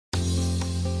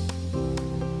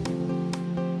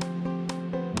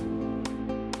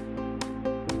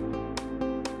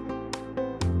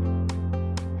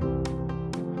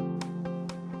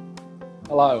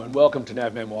Hello and welcome to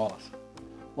Navman Wireless.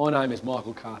 My name is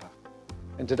Michael Carter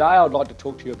and today I'd like to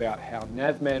talk to you about how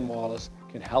Navman Wireless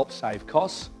can help save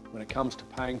costs when it comes to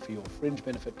paying for your fringe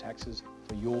benefit taxes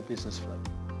for your business fleet.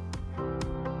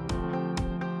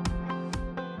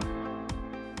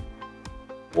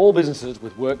 All businesses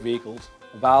with work vehicles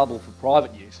available for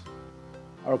private use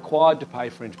are required to pay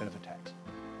fringe benefit tax.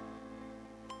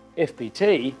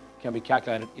 FBT can be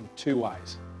calculated in two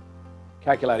ways: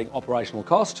 calculating operational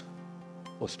cost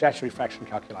or statutory fraction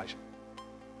calculation.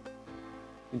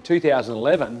 In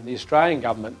 2011, the Australian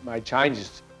government made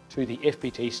changes to the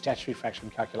FBT statutory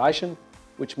fraction calculation,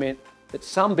 which meant that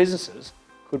some businesses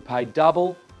could pay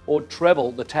double or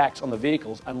treble the tax on the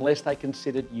vehicles unless they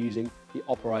considered using the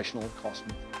operational cost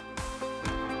method.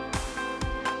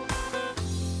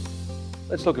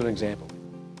 Let's look at an example.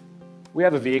 We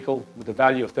have a vehicle with a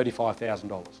value of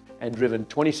 $35,000 and driven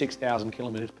 26,000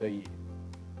 kilometres per year.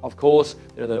 Of course,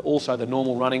 there are also the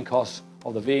normal running costs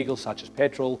of the vehicle, such as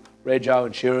petrol, rego,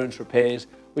 insurance, repairs,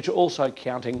 which are also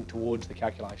counting towards the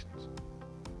calculations.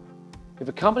 If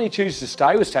a company chooses to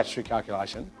stay with statutory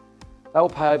calculation, they will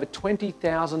pay over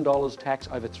 $20,000 tax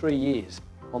over 3 years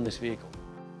on this vehicle.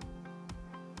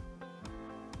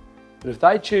 But if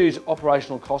they choose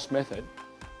operational cost method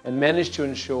and manage to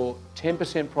ensure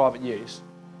 10% private use,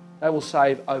 they will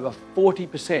save over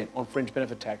 40% on fringe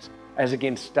benefit tax as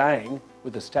against staying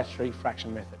with the statutory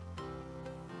fraction method.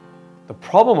 The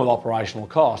problem with operational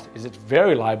cost is it's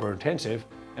very labour intensive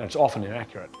and it's often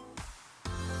inaccurate.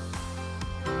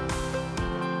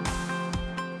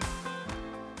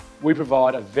 We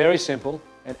provide a very simple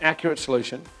and accurate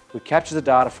solution which captures the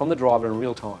data from the driver in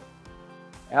real time.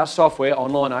 Our software,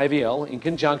 Online AVL, in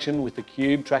conjunction with the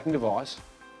Cube tracking device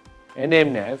and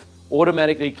MNav,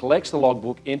 automatically collects the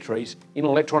logbook entries in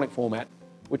electronic format,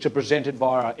 which are presented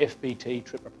via our FBT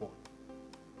trip report.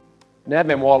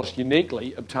 Navman Wireless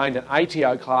uniquely obtained an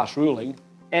ATO class ruling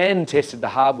and tested the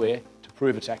hardware to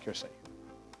prove its accuracy.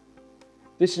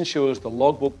 This ensures the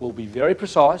logbook will be very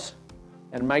precise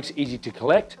and makes it easy to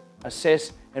collect,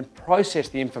 assess and process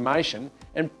the information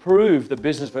and prove the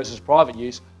business versus private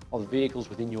use of the vehicles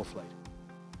within your fleet.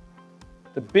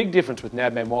 The big difference with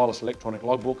Navman Wireless electronic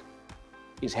logbook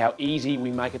is how easy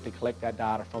we make it to collect that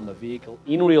data from the vehicle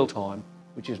in real time,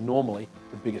 which is normally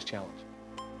the biggest challenge.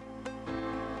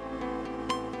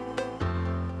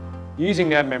 Using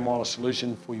Navman Wireless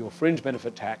solution for your fringe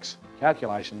benefit tax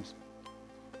calculations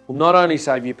will not only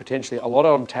save you potentially a lot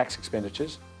on tax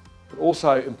expenditures, but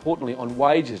also importantly on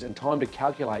wages and time to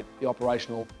calculate the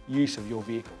operational use of your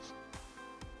vehicles.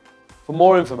 For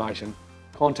more information,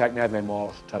 contact Navman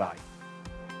Wireless today.